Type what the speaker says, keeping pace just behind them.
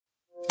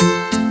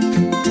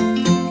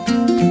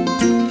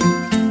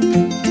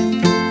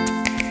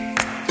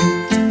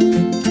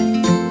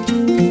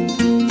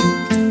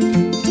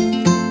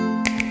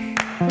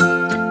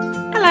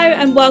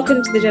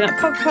Welcome to the Gen Up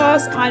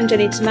podcast. I'm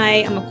Jenny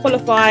Tomei. I'm a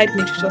qualified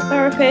nutritional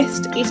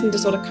therapist, eating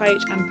disorder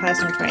coach and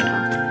personal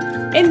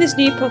trainer. In this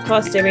new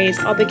podcast series,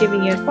 I'll be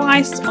giving you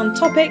advice on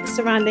topics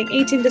surrounding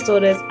eating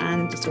disorders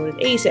and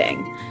disordered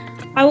eating.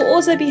 I will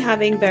also be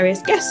having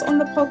various guests on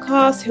the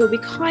podcast who will be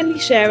kindly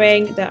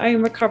sharing their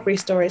own recovery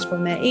stories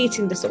from their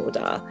eating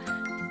disorder.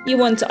 You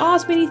want to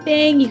ask me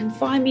anything, you can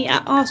find me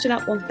at Ask Gen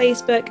Up on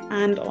Facebook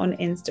and on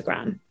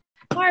Instagram.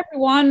 Hi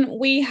everyone,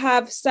 we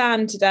have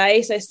Sam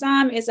today. So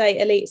Sam is an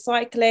elite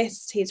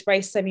cyclist. He's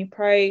raced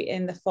semi-pro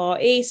in the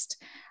Far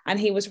East and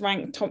he was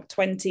ranked top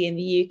 20 in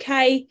the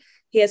UK.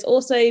 He has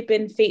also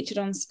been featured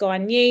on Sky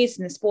News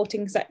in the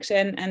sporting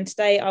section, and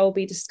today I will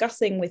be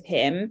discussing with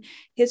him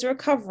his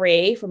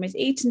recovery from his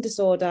eating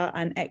disorder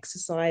and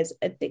exercise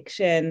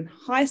addiction.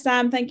 Hi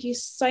Sam, thank you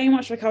so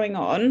much for coming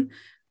on.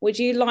 Would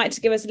you like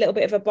to give us a little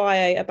bit of a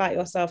bio about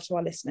yourself to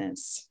our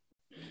listeners?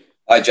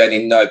 Hi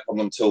Jenny, no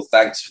problem at all.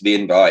 Thanks for the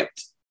invite.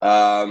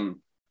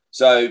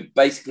 So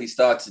basically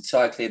started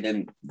cycling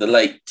in the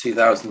late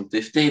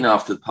 2015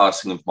 after the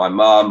passing of my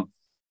mum,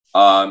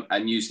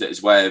 and used it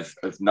as a way of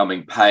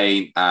numbing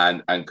pain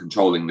and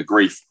controlling the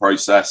grief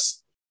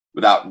process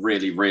without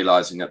really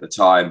realising at the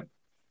time.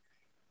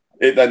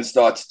 It then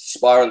started to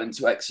spiral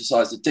into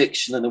exercise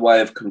addiction and a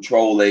way of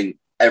controlling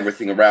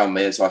everything around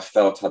me as I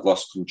felt I'd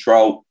lost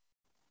control.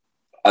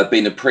 I'd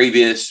been a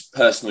previous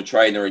personal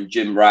trainer and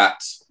gym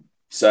rat,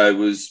 so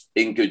was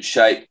in good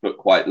shape, but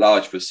quite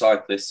large for a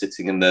cyclist,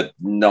 sitting in the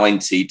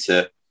 90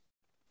 to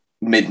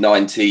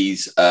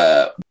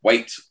mid-90s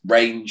weight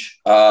range.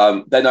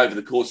 Then over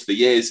the course of the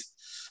years,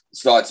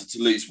 started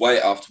to lose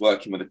weight after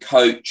working with a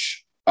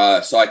coach,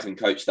 cycling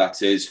coach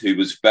that is, who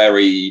was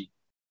very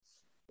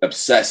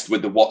obsessed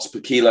with the watts per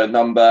kilo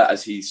number,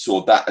 as he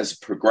saw that as a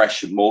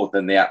progression more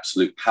than the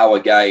absolute power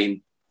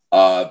gain,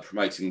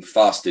 promoting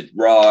fasted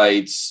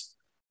rides,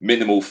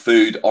 minimal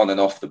food on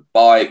and off the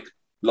bike,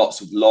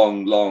 lots of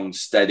long,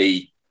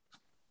 steady,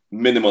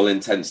 minimal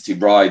intensity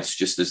rides,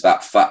 just as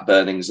that fat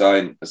burning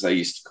zone, as I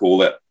used to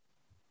call it.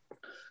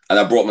 And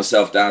I brought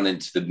myself down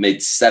into the mid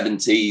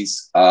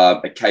 70s,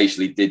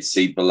 occasionally did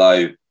see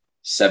below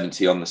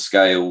 70 on the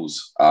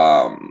scales.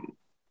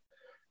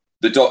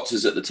 The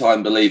doctors at the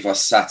time believe I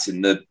sat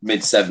in the mid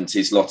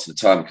 70s a lot of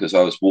the time because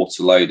I was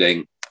water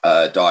loading,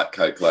 Diet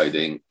Coke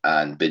loading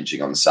and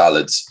binging on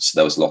salads. So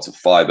there was a lot of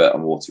fibre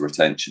and water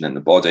retention in the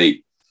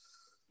body.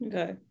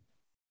 Okay.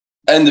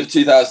 End of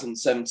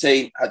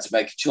 2017, had to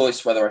make a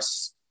choice whether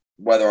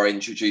I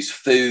introduce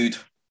food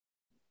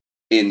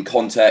in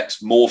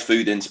context, more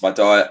food into my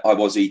diet. I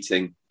was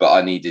eating, but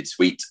I needed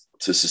to eat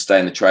to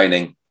sustain the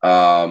training.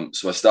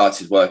 So I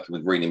started working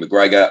with Renee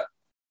McGregor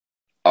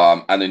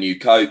and a new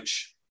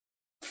coach.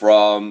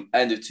 From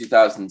end of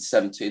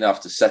 2017,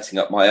 after setting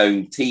up my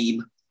own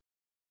team,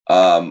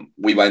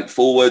 we went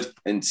forward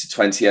into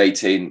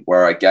 2018,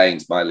 where I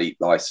gained my elite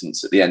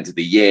license at the end of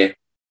the year,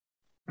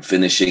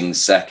 finishing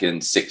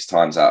second 6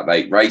 times out of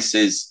 8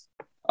 races,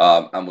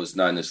 and was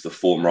known as the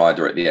form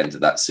rider at the end of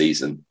that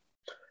season.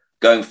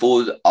 Going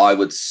forward, I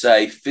would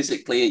say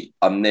physically,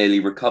 I'm nearly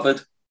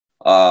recovered.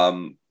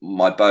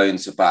 My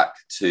bones are back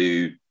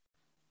to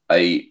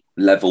a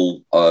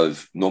level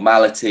of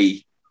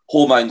normality.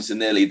 Hormones are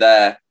nearly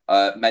there.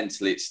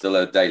 Mentally, it's still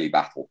a daily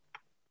battle.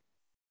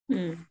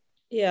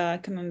 Yeah, I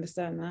can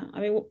understand that. I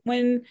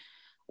mean,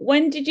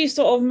 when did you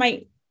sort of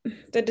make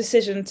the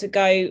decision to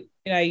go?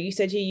 You know, you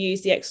said you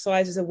use the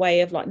exercise as a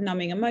way of like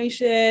numbing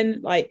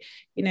emotion, like,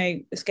 you know,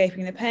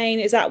 escaping the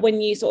pain. Is that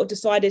when you sort of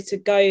decided to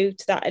go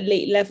to that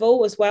elite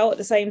level as well at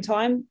the same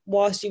time,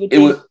 whilst you were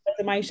doing those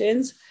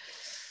emotions?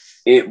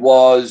 It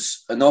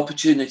was an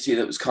opportunity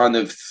that was kind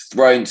of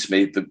thrown to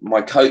me.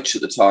 My coach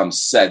at the time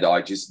said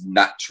I just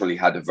naturally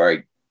had a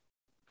very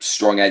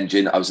strong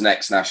engine. I was an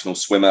ex-national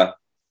swimmer,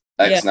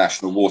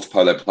 ex-national water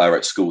polo player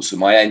at school. So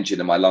my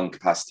engine and my lung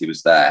capacity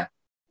was there.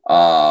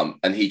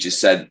 And he just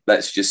said,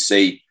 let's just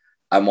see.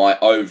 And my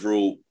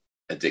overall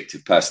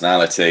addictive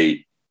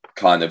personality,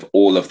 kind of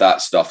all of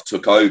that stuff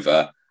took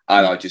over.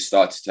 And I just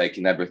started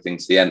taking everything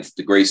to the nth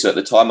degree. So at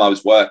the time I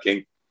was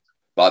working,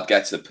 but I'd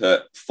get up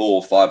at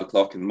 4 or 5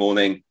 o'clock in the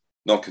morning,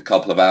 knock a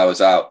couple of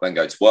hours out, then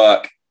go to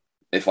work.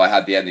 If I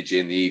had the energy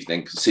in the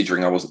evening,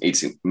 considering I wasn't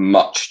eating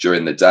much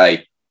during the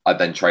day, I'd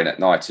then train at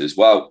night as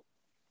well.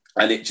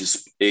 And it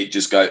just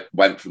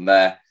went from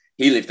there.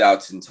 He lived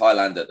out in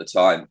Thailand at the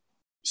time.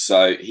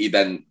 So he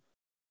then,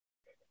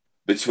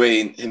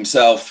 between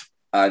himself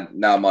and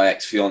now my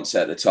ex-fiance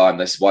at the time,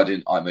 they said, why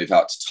didn't I move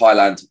out to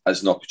Thailand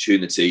as an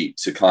opportunity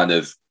to kind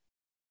of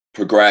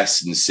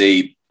progress and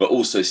see, but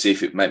also see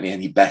if it made me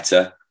any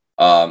better.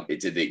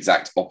 It did the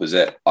exact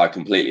opposite. I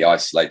completely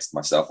isolated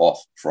myself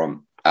off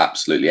from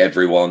absolutely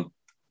everyone,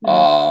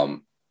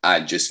 and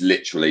just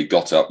literally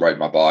got up, rode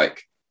my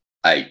bike,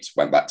 ate,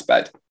 went back to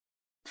bed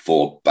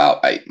for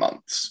about 8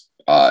 months.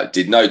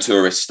 Did no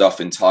tourist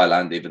stuff in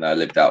Thailand, even though I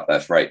lived out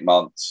there for 8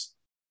 months.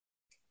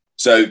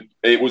 So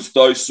it was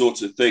those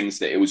sorts of things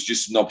that it was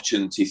just an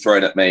opportunity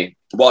thrown at me.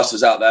 Whilst I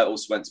was out there, I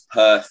also went to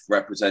Perth,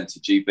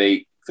 represented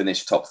GB,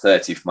 finished top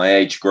 30 for my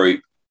age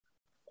group.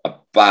 I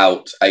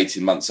about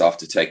 18 months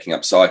after taking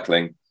up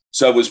cycling.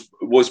 So I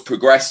was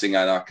progressing,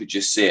 and I could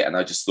just see it, and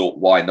I just thought,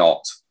 why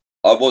not?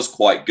 I was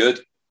quite good,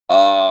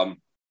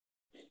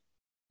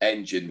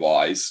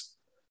 engine-wise.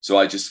 So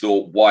I just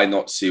thought, why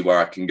not see where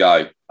I can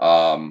go?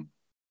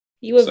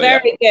 You were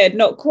very good,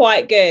 not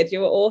quite good.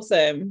 You were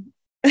awesome.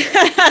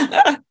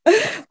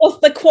 What's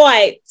the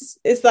quite?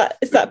 Is that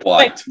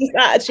perfectionist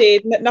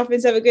attitude?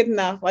 Nothing's ever good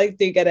enough. I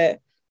do get it.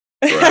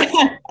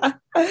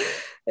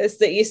 It's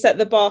that you set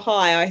the bar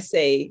high. I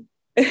see.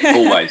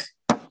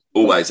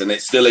 always, and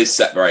it still is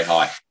set very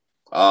high.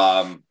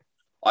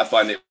 I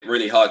find it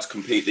really hard to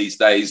compete these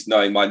days,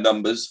 knowing my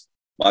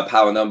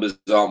power numbers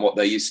aren't what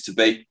they used to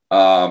be.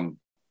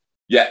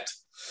 Yet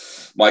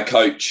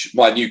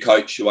my new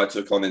coach, who I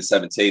took on in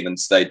 17 and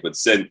stayed with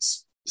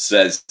since,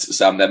 says,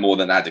 Sam, they're more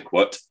than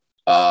adequate.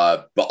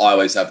 But I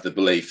always have the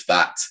belief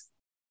that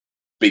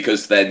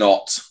because they're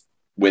not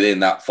within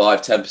that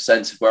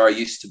 5-10% of where I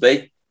used to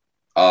be,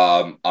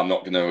 I'm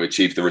not going to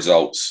achieve the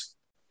results.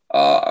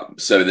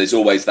 So there's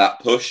always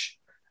that push,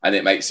 and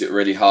it makes it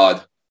really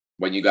hard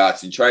when you go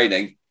out in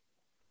training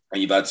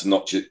and you've had to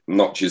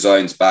knock your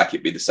zones back.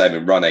 It'd be the same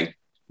in running.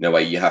 No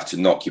way, you have to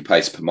knock your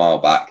pace per mile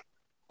back.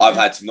 I've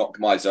had to knock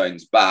my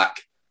zones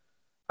back,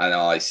 and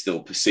I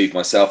still perceive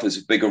myself as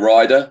a bigger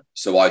rider.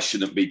 So I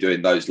shouldn't be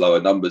doing those lower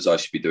numbers. I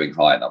should be doing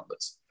higher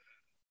numbers,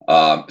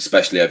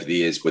 especially over the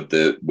years with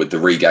the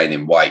regain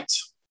in weight.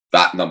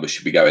 That number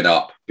should be going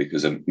up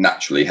because I'm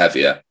naturally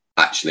heavier.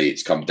 Actually,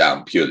 it's come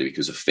down purely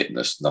because of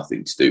fitness,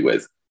 nothing to do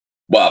with,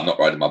 well, I'm not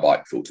riding my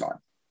bike full time.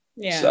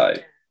 Yeah. So,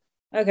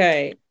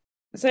 okay.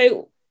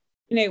 So,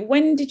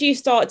 when did you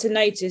start to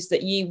notice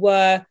that you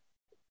were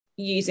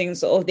using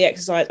sort of the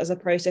exercise as a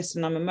process to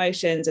numb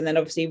emotions, and then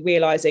obviously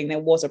realizing there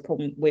was a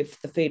problem with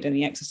the food and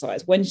the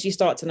exercise? When did you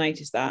start to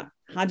notice that?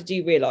 How did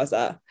you realize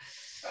that?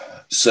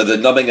 So the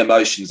numbing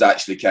emotions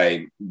actually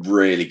came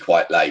really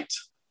quite late.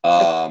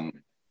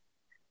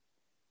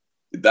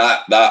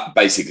 That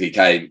basically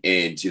came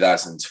in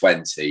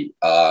 2020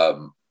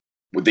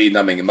 with the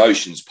numbing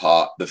emotions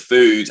part. The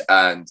food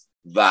and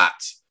that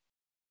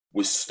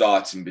was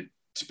starting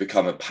to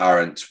become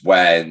apparent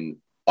when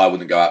I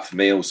wouldn't go out for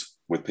meals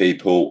with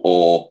people,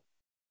 or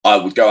I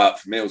would go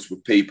out for meals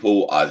with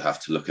people. I'd have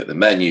to look at the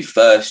menu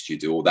first. You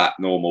do all that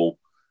normal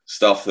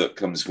stuff that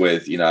comes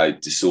with,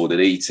 disordered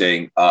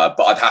eating. But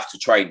I'd have to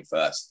train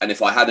first. And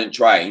if I hadn't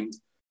trained,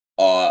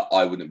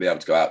 I wouldn't be able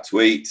to go out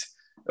to eat.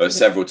 There were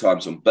several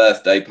times on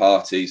birthday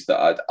parties that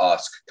I'd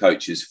ask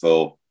coaches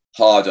for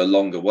harder,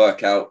 longer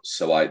workouts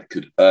so I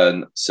could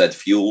earn said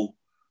fuel.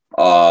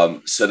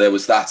 So there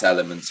was that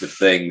element of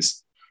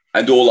things.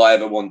 And all I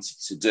ever wanted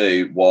to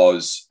do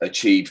was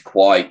achieve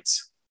quite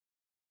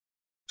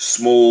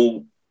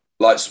small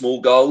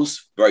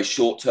goals, very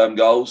short-term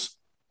goals.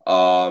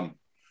 When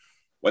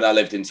I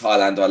lived in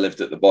Thailand, I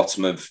lived at the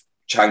bottom of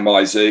Chiang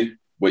Mai Zoo,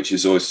 which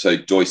is also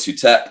Doi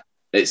Suthep.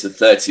 It's a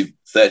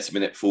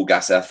 30-minute full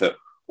gas effort.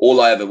 All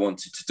I ever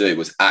wanted to do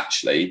was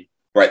actually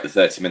break the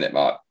 30-minute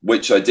mark,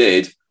 which I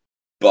did,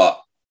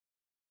 but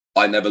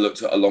I never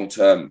looked at a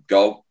long-term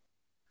goal.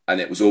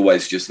 And it was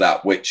always just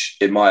that, which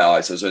in my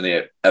eyes, I was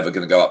only ever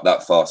going to go up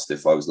that fast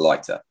if I was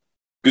lighter.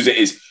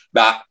 Because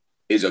that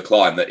is a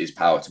climb that is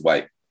power to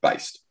weight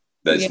based.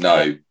 There is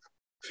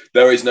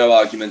no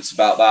arguments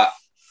about that.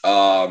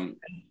 So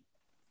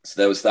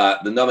there was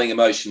that. The numbing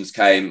emotions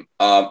came.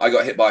 I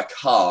got hit by a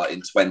car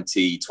in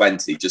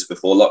 2020, just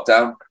before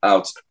lockdown,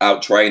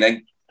 out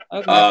training.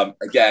 Okay.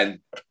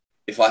 Again,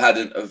 if I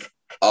hadn't have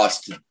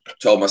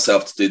told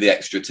myself to do the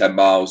extra 10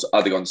 miles,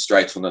 I'd have gone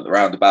straight on at the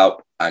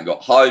roundabout and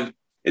got home.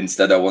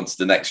 Instead, I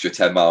wanted an extra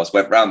 10 miles,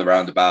 went round the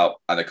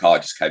roundabout, and a car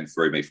just came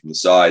through me from the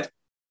side.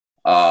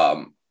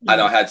 And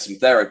I had some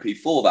therapy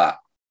for that.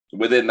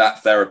 Within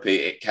that therapy,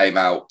 it came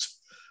out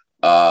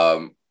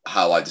how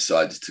I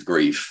decided to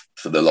grieve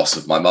for the loss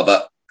of my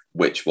mother,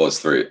 which was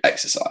through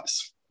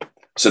exercise.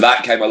 So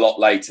that came a lot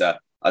later.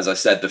 As I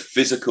said, the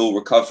physical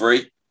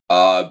recovery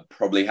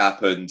probably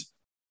happened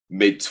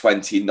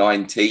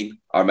mid-2019.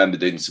 I remember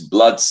doing some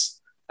bloods,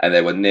 and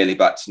they were nearly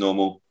back to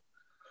normal.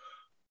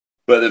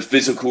 But the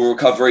physical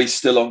recovery is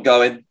still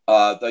ongoing.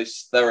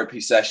 Those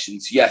therapy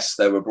sessions, yes,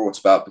 they were brought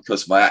about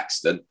because of my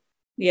accident.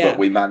 Yeah. But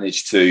we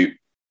managed to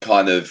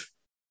kind of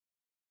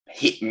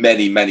hit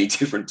many, many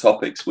different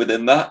topics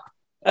within that.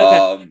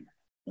 Okay.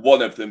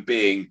 One of them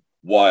being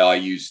why I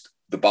used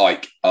the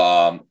bike,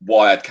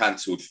 why I'd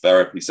cancelled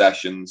therapy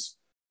sessions,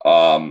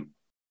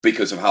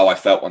 because of how I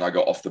felt when I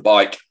got off the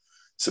bike.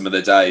 Some of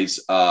the days,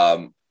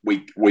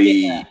 me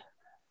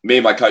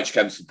and my coach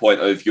came to the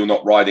point of, you're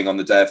not riding on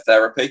the day of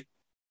therapy.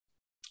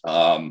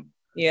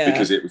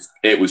 Because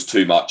it was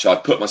too much.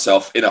 I'd put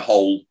myself in a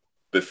hole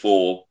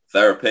before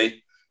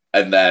therapy,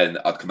 and then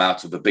I'd come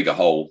out of a bigger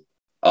hole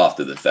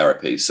after the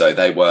therapy. So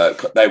they were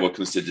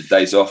considered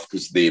days off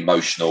because of the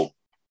emotional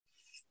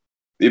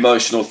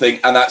thing.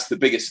 And that's the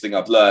biggest thing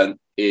I've learned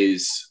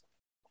is,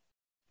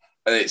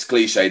 and it's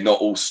cliche, not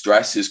all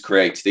stress is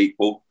created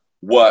equal.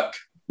 Work,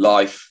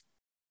 life,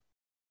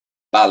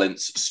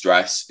 balance,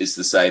 stress is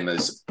the same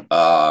as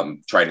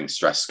training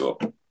stress score.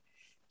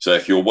 So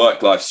if your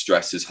work-life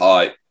stress is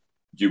high,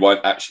 you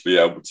won't actually be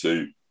able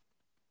to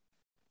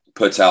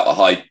put out a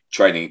high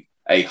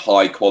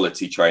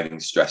quality training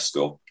stress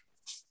score,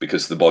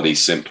 because the body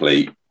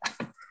simply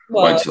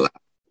won't allow.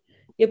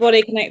 Your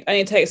body can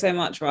only take so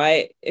much,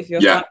 right? If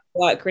you're finding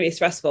work really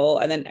stressful,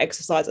 and then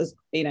exercise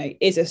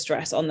is a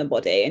stress on the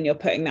body, and you're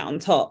putting that on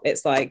top,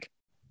 it's like,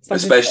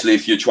 especially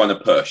if you're trying to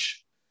push,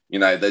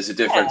 there's a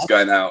difference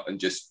going out and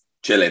just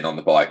chilling on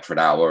the bike for an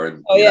hour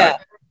and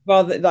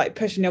rather like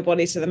pushing your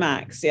body to the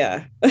max.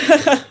 Yeah.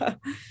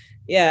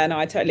 Yeah, no,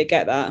 I totally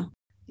get that.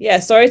 Yeah,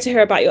 sorry to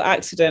hear about your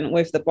accident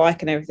with the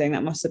bike and everything.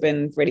 That must have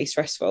been really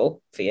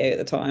stressful for you at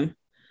the time.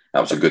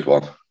 That was a good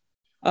one.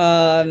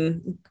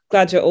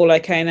 Glad you're all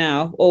okay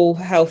now, all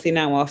healthy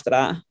now after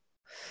that.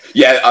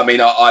 Yeah, I mean,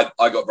 I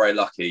got very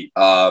lucky.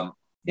 The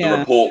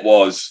report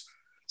was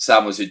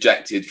Sam was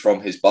ejected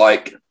from his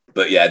bike,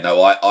 but yeah, no,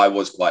 I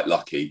was quite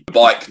lucky. The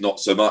bike, not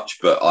so much,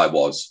 but I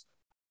was.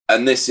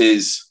 And this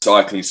is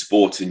cycling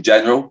sport in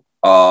general,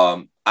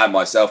 and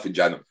myself in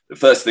general. The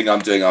first thing I'm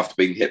doing after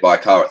being hit by a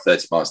car at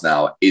 30 miles an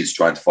hour is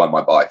trying to find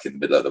my bike in the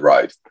middle of the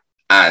road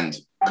and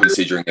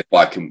considering if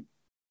I can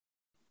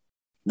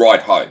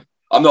ride home.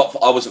 I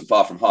wasn't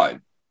far from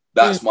home.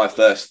 That's my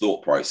first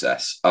thought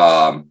process.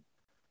 And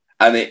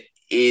it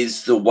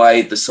is the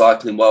way the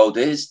cycling world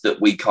is,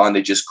 that we kind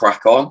of just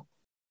crack on.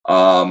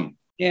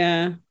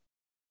 Yeah.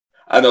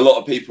 And a lot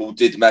of people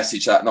did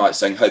message that night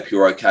saying, hope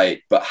you're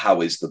okay, but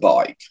how is the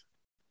bike?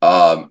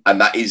 And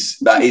that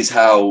is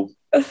how,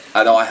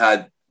 and I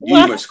had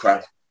numerous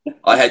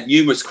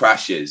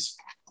crashes.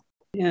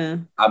 Yeah.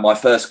 And my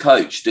first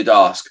coach did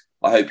ask,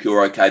 I hope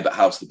you're okay, but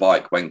how's the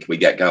bike? When can we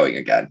get going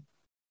again?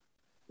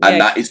 And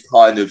that is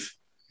kind of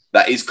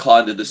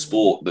the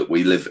sport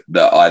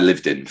that I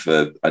lived in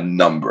for a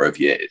number of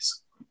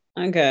years.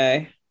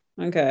 Okay.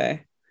 Well,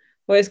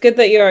 it's good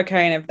that you're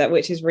okay and everything,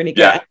 which is really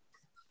good. Yeah.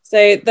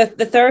 So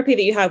the therapy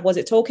that you had, was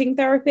it talking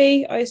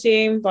therapy, I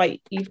assume?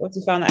 Like, you've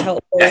obviously found that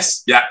helpful.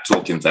 Yes. Yeah.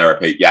 Talking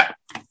therapy. Yeah.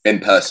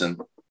 In person.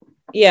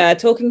 Yeah.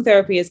 Talking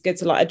therapy is good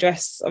to like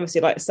address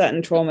obviously like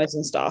certain traumas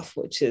and stuff,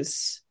 which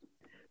is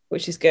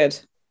good.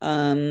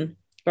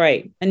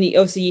 Great. And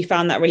you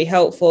found that really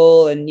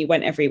helpful, and you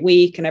went every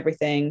week and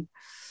everything.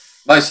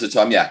 Most of the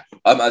time, yeah.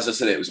 As I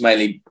said, it was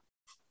mainly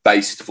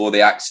based for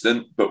the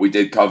accident, but we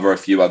did cover a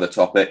few other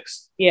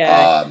topics.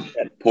 Yeah.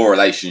 Poor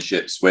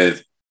relationships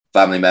with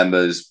family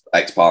members,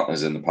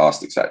 ex-partners in the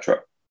past, etc.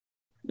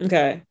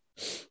 Okay,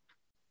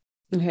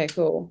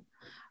 cool.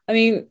 I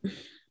mean,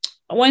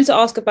 I wanted to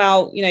ask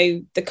about,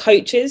 the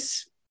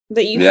coaches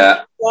that you had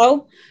as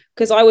well,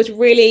 because I was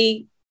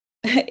really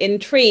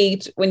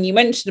intrigued when you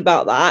mentioned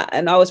about that,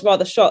 and I was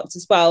rather shocked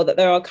as well that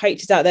there are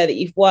coaches out there that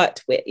you've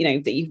worked with,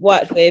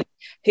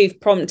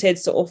 who've prompted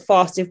sort of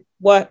fasted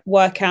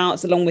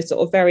workouts along with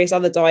sort of various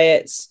other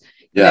diets.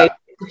 How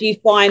did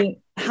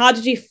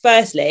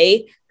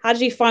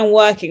you find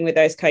working with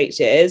those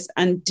coaches,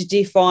 and did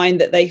you find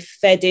that they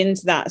fed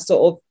into that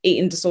sort of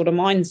eating disorder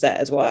mindset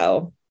as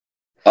well?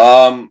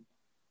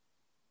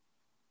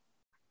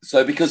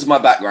 So because of my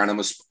background,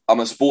 I'm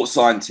a sports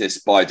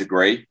scientist by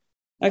degree.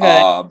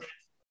 Okay.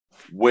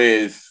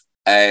 With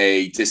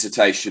a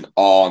dissertation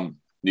on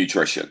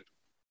nutrition.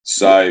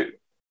 So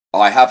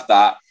I have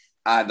that,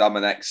 and I'm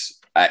an ex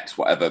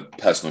whatever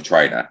personal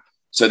trainer.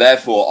 So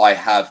therefore I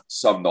have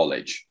some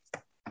knowledge.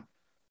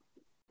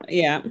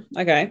 Yeah.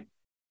 Okay.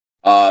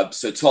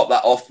 So top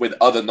that off with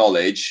other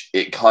knowledge,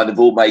 it kind of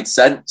all made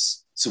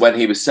sense. So when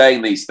he was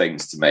saying these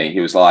things to me,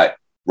 he was like,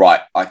 right,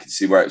 I can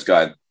see where it was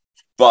going.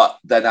 But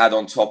then add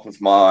on top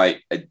of my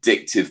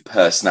addictive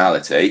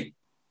personality,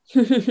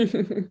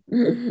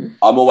 I'm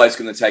always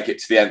going to take it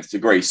to the nth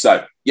degree.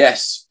 So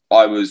yes,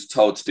 I was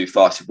told to do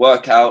fasted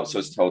workouts. I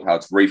was told how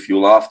to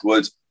refuel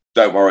afterwards.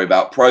 Don't worry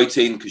about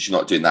protein because you're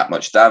not doing that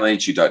much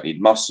damage. You don't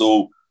need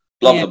muscle,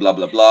 blah, blah,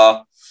 blah,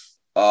 blah,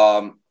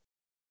 blah.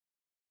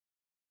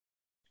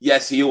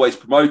 Yes, he always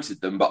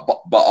promoted them, but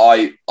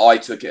I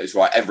took it as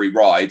right. Every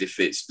ride, if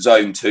it's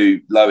zone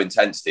 2, low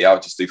intensity, I'll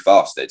just do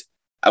fasted.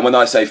 And when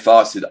I say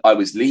fasted, I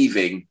was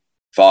leaving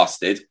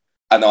fasted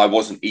and I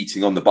wasn't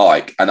eating on the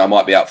bike, and I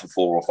might be out for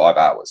 4 or 5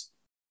 hours.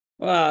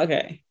 Wow,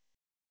 okay.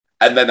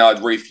 And then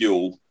I'd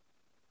refuel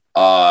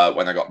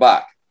when I got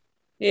back.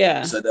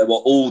 Yeah. So there were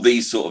all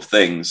these sort of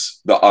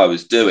things that I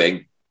was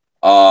doing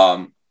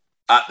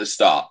at the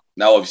start.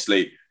 Now,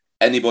 obviously,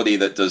 anybody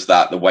that does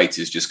that, the weight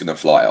is just going to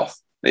fly off.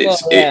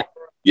 That's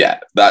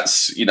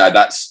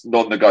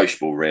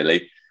non-negotiable,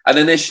 really. And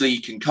initially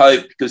you can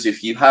cope because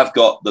if you have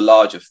got the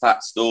larger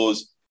fat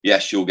stores,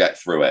 yes, you'll get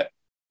through it.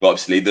 But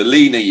obviously, the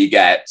leaner you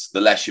get, the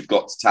less you've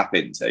got to tap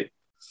into.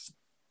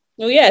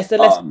 Well, yeah, it's the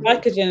less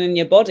glycogen in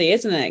your body,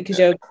 isn't it? Because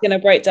you're going to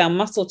break down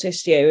muscle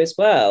tissue as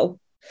well.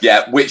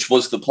 Yeah, which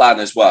was the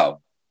plan as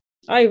well.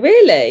 Oh,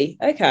 really?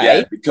 Okay.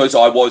 Yeah, because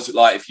I was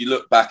like, if you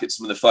look back at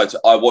some of the photos,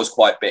 I was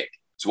quite big.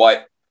 So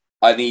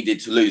I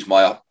needed to lose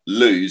my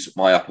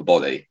upper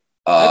body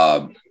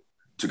to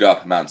go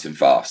up a mountain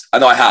fast.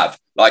 And I have.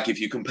 Like, if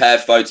you compare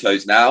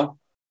photos now,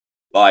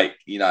 like,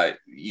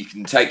 you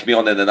can take me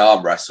on in an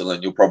arm wrestle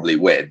and you'll probably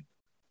win.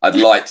 I'd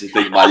like to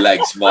think my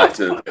legs might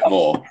do a bit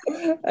more.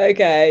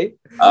 Okay.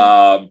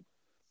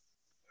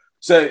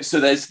 So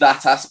there's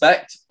that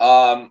aspect.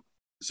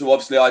 So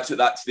obviously I took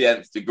that to the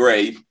nth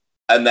degree,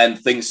 and then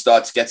things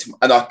started to get,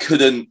 and I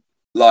couldn't,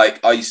 like,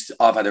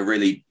 I've had a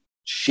really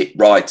shit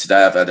ride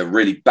today. I've had a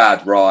really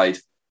bad ride.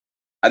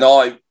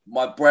 And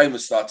my brain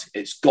was starting,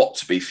 it's got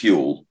to be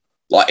fuel.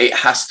 Like, it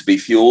has to be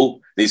fuel.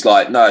 And he's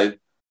like, no,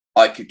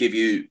 I could give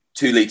you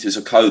 2 litres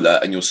of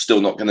cola and you're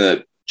still not going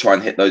to try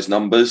and hit those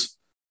numbers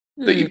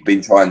that you've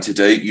been trying to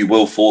do. You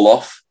will fall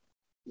off.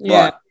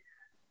 Yeah.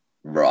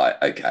 Right.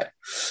 Okay.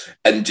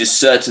 And just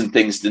certain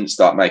things didn't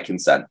start making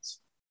sense.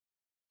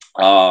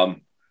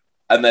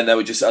 And then there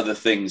were just other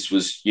things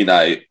was, you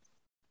know,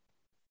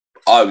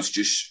 I was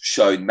just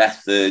shown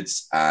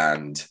methods,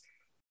 and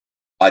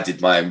I did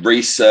my own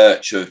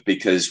research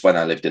because when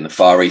I lived in the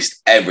Far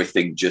East,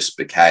 everything just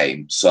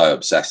became so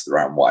obsessed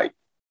around weight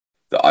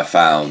that I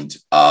found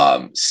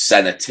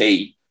Senna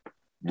tea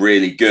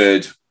really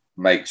good.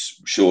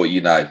 Makes sure,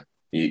 you know,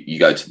 you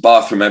go to the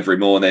bathroom every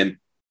morning.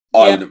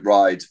 I wouldn't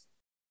ride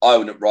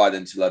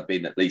until I'd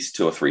been at least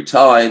 2 or 3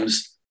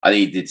 times. I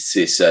needed to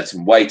see a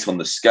certain weight on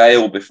the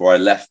scale before I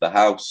left the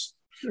house.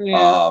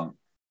 Yeah.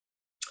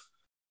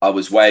 I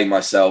was weighing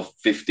myself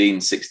 15,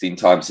 16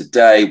 times a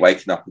day,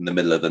 waking up in the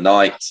middle of the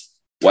night,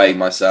 weighing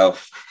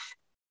myself.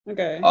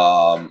 Okay.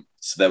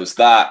 So there was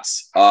that.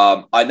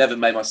 I never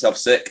made myself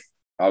sick.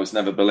 I was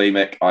never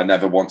bulimic. I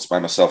never once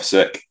made myself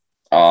sick.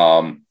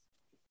 I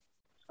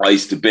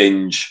used to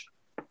binge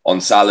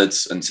on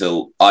salads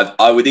until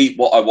I would eat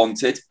what I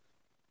wanted.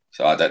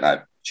 So I don't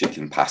know,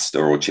 chicken pasta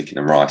or chicken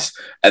and rice.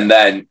 And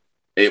then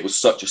it was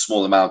such a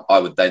small amount, I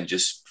would then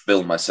just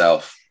fill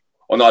myself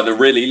on either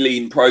really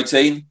lean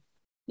protein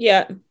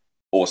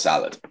or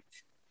salad.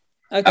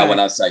 Okay. And when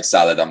I say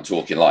salad, I'm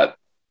talking like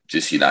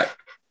just, you know,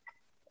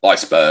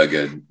 iceberg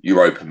and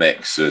Europa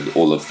mix and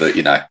all of the,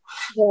 you know.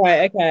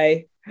 Right,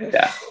 okay.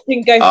 Yeah.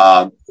 Didn't go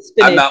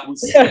and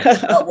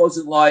that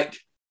wasn't like,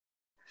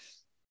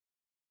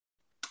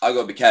 I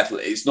got to be careful.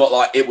 It's not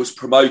like it was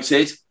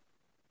promoted,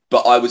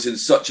 but I was in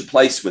such a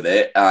place with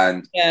it,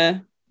 and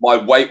my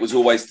weight was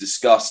always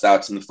discussed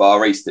out in the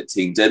Far East at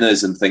team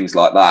dinners and things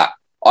like that.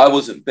 I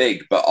wasn't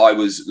big, but I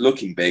was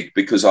looking big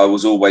because I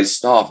was always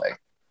starving.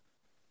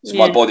 So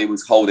my body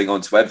was holding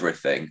on to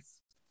everything.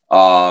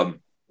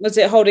 Was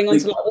it holding on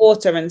to like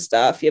water and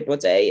stuff, your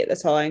body at the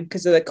time?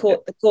 Because of the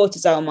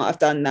cortisol might have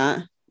done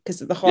that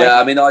because of the high.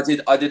 Yeah, I mean, I did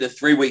a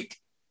 3-week,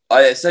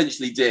 I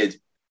essentially did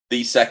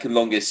the second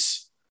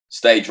longest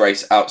stage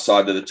race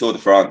outside of the Tour de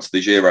France,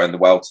 the Giro and the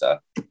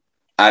Vuelta.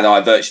 And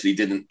I virtually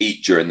didn't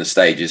eat during the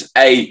stages.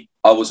 A,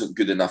 I wasn't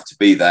good enough to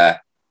be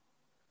there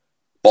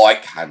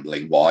bike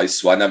handling wise,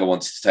 so I never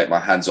wanted to take my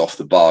hands off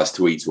the bars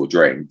to eat or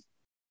drink.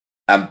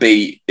 And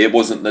B, it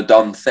wasn't the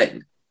done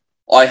thing.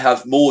 I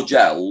have more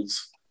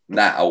gels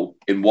now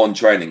in one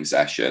training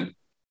session,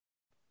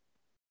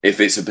 if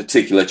it's a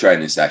particular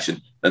training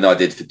session, than I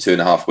did for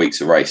 2.5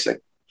 weeks of racing.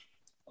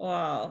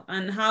 Wow.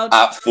 And how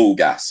at full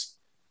gas.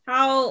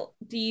 How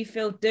do you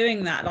feel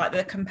doing that? Like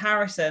the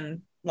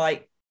comparison,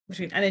 like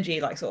between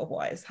energy, like sort of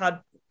wise,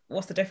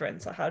 what's the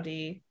difference? Like how do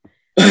you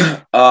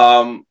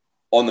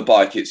on the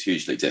bike, it's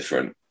hugely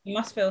different. You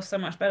must feel so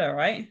much better,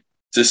 right?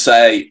 To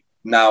say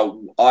now,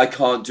 I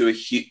can't do a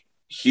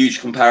huge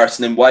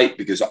comparison in weight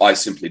because I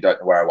simply don't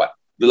know where I weigh.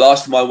 The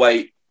last time I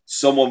weighed,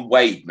 someone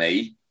weighed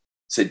me,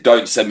 said,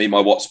 don't send me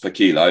my watts per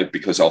kilo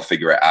because I'll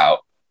figure it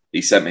out.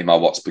 He sent me my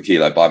watts per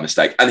kilo by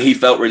mistake. And he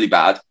felt really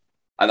bad.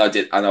 And I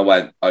did. And I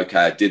went,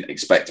 okay, I didn't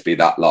expect to be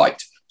that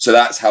light. So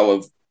that's how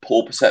a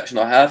poor perception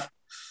I have.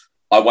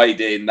 I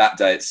weighed in that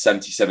day at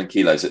 77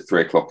 kilos at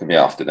 3:00 in the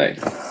afternoon.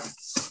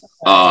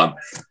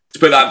 To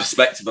put that in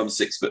perspective, I'm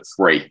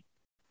 6'3".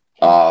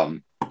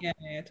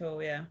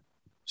 Yeah.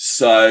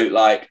 So,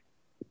 like,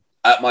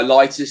 at my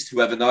lightest,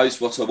 whoever knows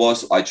what I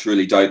was, I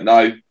truly don't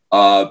know.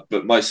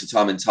 But most of the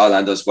time in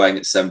Thailand, I was weighing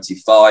at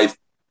 75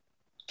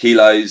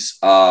 kilos,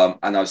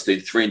 and I was doing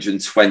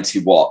 320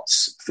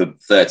 watts for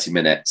 30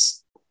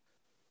 minutes.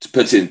 To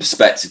put it in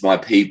perspective, my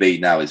PB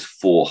now is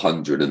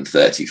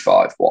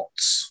 435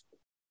 watts.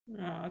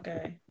 Oh,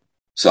 okay.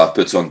 So I've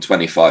put on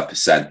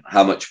 25%.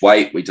 How much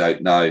weight, we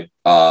don't know.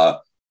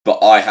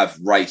 But I have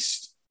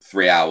raced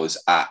 3 hours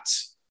at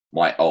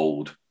my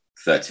old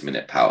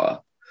 30-minute power.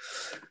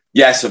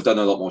 Yes, I've done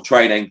a lot more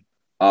training,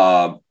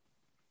 but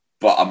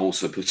I'm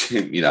also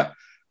putting,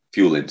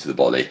 fuel into the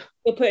body.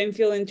 You're putting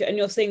fuel into, and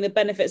you're seeing the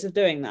benefits of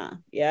doing that.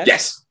 Yeah.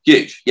 Yes,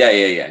 huge.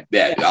 Yeah.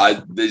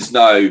 There's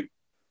no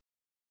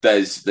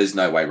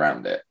way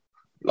around it.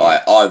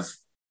 Like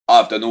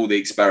I've done all the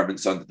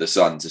experiments under the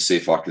sun to see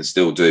if I can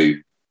still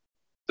do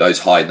those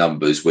high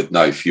numbers with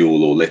no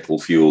fuel or little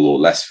fuel or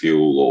less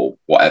fuel or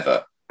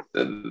whatever.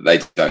 They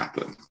don't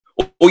happen.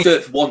 Or you do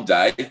it for one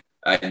day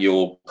and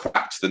you're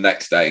cracked the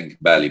next day and can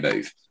barely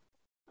move.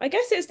 I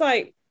guess it's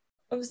like,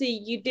 obviously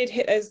you did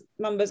hit those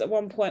numbers at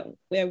one point,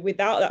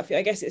 without that fuel.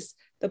 I guess it's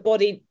the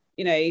body,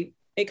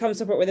 it comes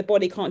to a point where the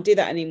body can't do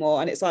that anymore.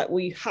 And it's like, well,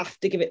 you have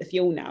to give it the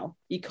fuel now.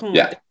 You can't.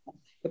 Yeah.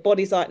 the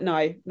body's like,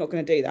 no, not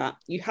going to do that.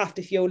 You have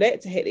to fuel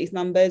it to hit these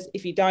numbers.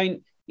 If you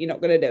don't, you're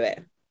not going to do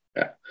it.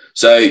 Yeah.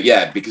 So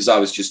yeah, because I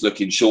was just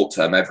looking short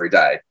term every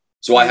day.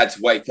 So I had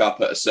to wake up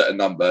at a certain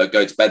number,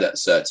 go to bed at a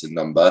certain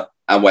number,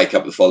 and wake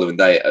up the following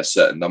day at a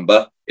certain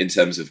number in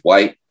terms of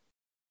weight.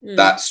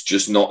 That's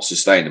just not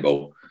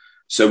sustainable.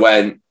 So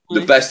when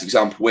the best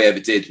example we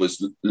ever did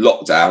was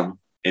lockdown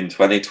in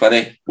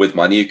 2020 with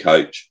my new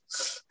coach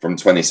from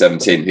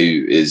 2017,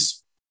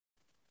 he's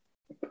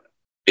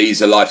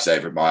a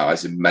lifesaver in my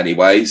eyes in many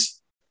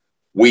ways.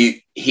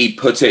 He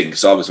put in,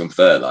 because I was on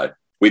furlough,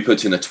 we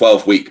put in a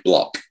 12-week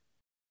block.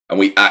 And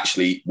we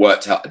actually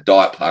worked out a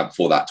diet plan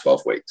for that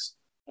 12 weeks.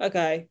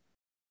 Okay.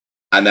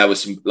 And there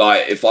was some,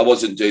 like, if I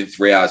wasn't doing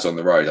 3 hours on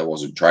the road, I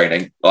wasn't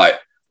training. Like,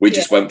 we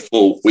just went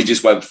full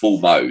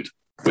mode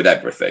with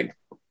everything.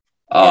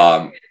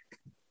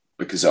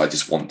 Because I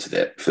just wanted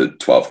it for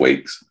 12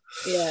 weeks.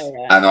 Yeah.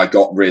 And I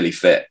got really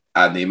fit.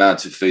 And the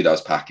amount of food I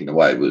was packing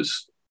away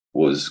was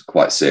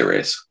quite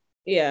serious.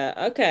 Yeah.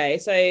 Okay.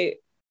 So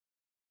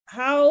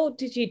how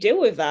did you deal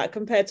with that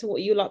compared to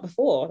what you liked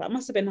before? That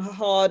must have been a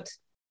hard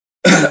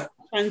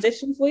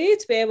transition for you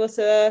to be able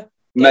to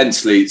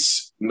mentally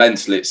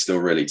it's still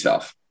really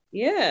tough.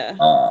 Yeah.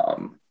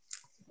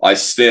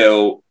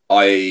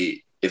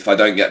 If I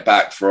don't get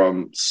back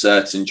from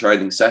certain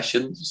training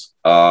sessions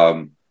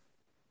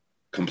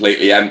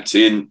completely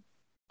empty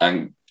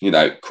and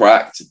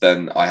cracked,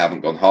 then I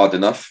haven't gone hard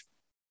enough,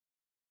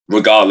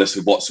 regardless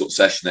of what sort of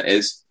session it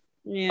is.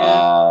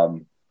 Yeah.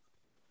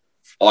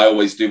 I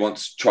always do want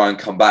to try and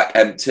come back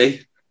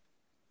empty.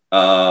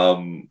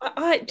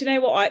 I do you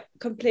know what, I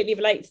completely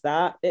relate to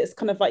that. It's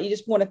kind of like you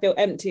just want to feel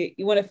empty.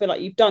 You want to feel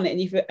like you've done it and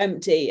you feel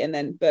empty, and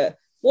then but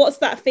what's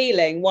that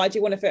feeling? Why do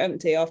you want to feel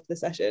empty after the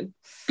session?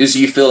 Because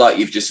you feel like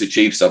you've just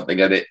achieved something,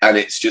 and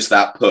it's just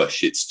that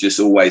push. It's just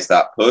always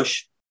that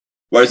push.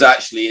 Whereas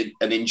actually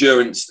an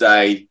endurance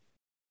day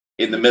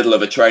in the middle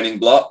of a training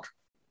block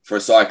for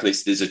a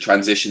cyclist is a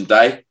transition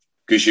day,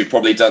 because you've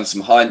probably done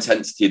some high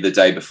intensity the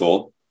day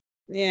before.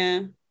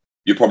 Yeah.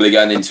 You're probably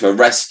going into a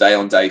rest day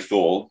on day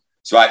 4.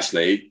 So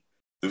actually,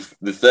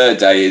 the third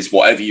day is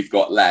whatever you've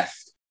got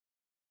left.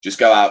 Just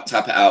go out,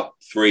 tap it out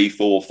 3,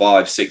 4,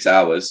 5, 6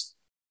 hours,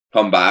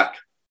 come back.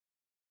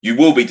 You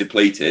will be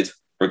depleted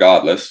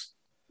regardless.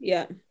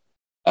 Yeah.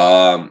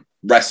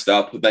 Rest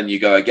up, and then you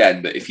go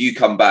again. But if you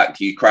come back,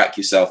 you crack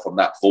yourself on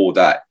that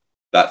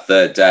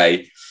third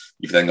day.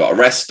 You've then got a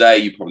rest day.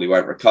 You probably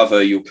won't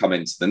recover. You'll come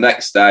into the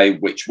next day,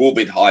 which will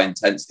be high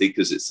intensity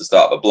because it's the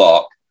start of a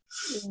block.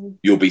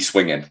 You'll be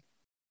swinging.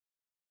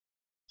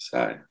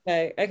 So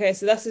okay,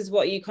 so this is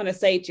what you kind of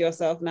say to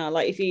yourself now,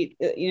 like if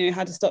you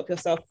had to stop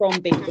yourself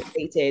from being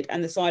depleted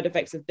and the side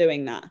effects of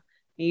doing that.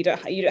 You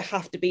don't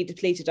have to be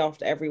depleted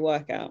after every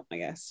workout, I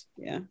guess.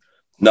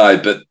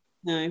 No,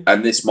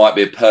 and this might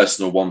be a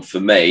personal one for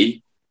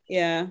me.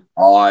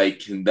 I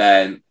can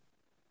then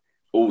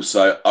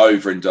also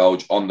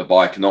overindulge on the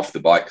bike and off the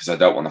bike because I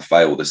don't want to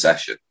fail the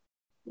session.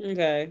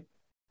 Okay.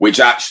 Which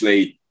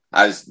actually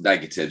has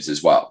negatives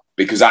as well,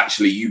 because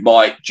actually you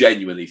might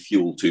genuinely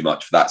fuel too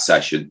much for that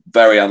session.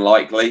 Very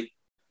unlikely.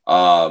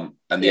 And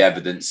the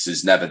evidence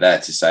is never there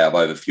to say I've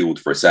overfueled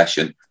for a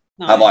session.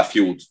 No. Have I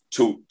fueled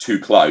too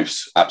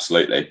close?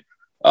 Absolutely.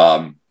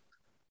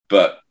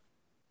 But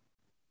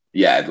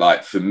yeah,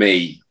 like for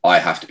me, I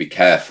have to be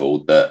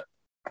careful that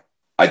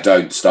I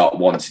don't start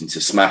wanting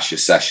to smash a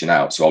session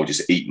out, so I'll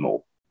just eat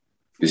more,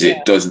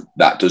 because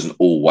that doesn't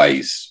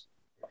always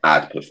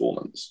add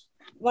performance.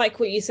 Like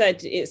what you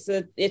said, it's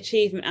the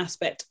achievement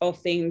aspect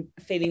of feeling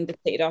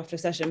depleted after a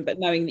session, but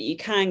knowing that you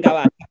can go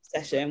out of a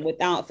session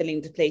without feeling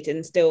depleted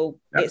and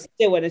it's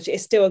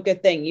still a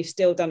good thing. You've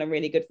still done a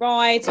really good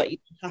ride, like you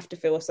have to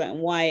feel a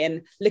certain way,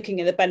 and looking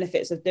at the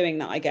benefits of doing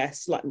that, I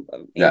guess, like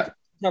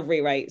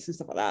recovery rates and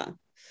stuff like that.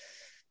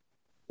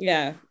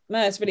 Yeah,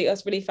 no, that's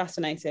really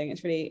fascinating.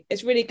 It's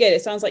really good.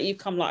 It sounds like you've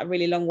come like a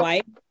really long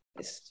way.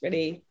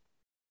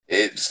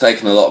 It's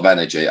taken a lot of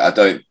energy.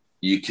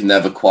 You can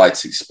never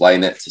quite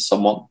explain it to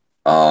someone.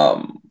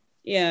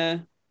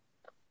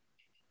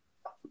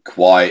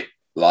 Quite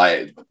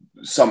like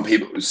some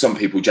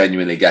people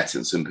genuinely get it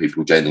and some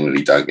people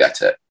genuinely don't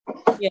get it.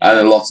 And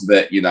a lot of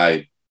it,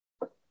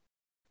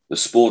 the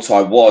sport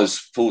I was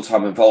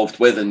full-time involved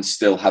with and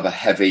still have a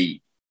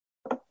heavy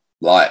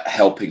like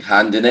helping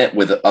hand in it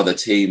with other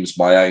teams,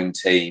 my own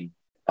team.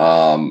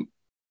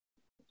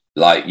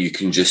 Like you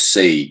can just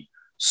see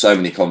so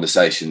many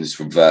conversations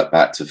revert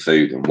back to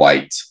food and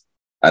weight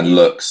and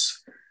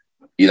looks.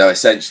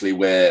 Essentially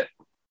we're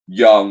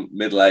young,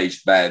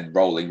 middle-aged men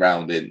rolling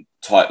around in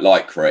tight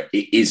lycra.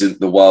 It isn't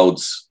the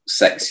world's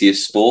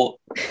sexiest sport.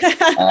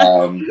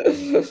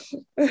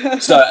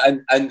 So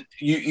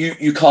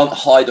you can't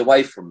hide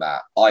away from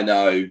that. I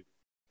know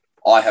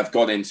I have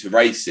gone into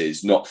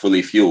races not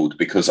fully fueled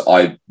because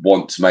I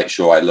want to make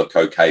sure I look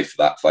okay for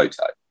that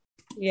photo.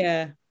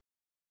 Yeah.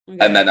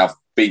 Okay. And then I've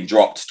been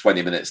dropped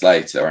 20 minutes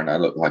later and I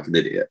look like an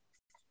idiot.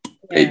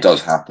 Yeah. It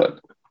does happen.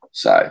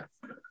 So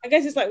I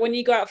guess it's like when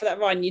you go out for that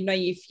run,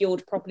 you've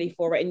fueled properly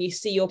for it and you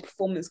see your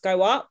performance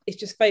go up. It's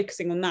just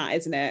focusing on that,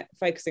 isn't it?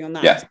 Focusing on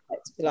that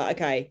to like,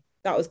 okay,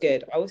 that was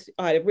good.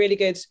 I had a really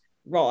good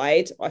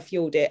ride. I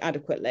fueled it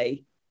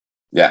adequately.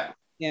 Yeah.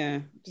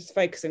 Yeah, just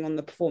focusing on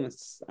the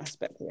performance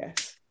aspect, I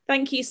guess.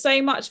 Thank you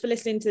so much for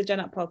listening to the Gen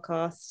Up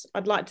podcast.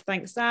 I'd like to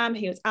thank Sam.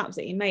 He was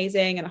absolutely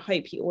amazing, and I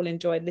hope you all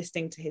enjoyed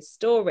listening to his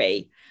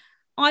story.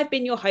 I've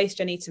been your host,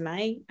 Jenny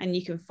Tomei, and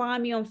you can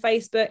find me on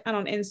Facebook and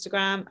on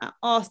Instagram at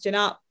Ask Gen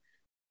Up,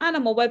 and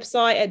on my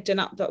website at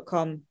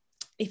genup.com.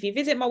 If you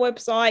visit my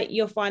website,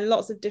 you'll find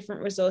lots of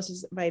different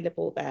resources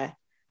available there.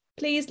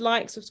 Please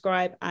like,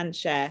 subscribe, and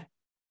share.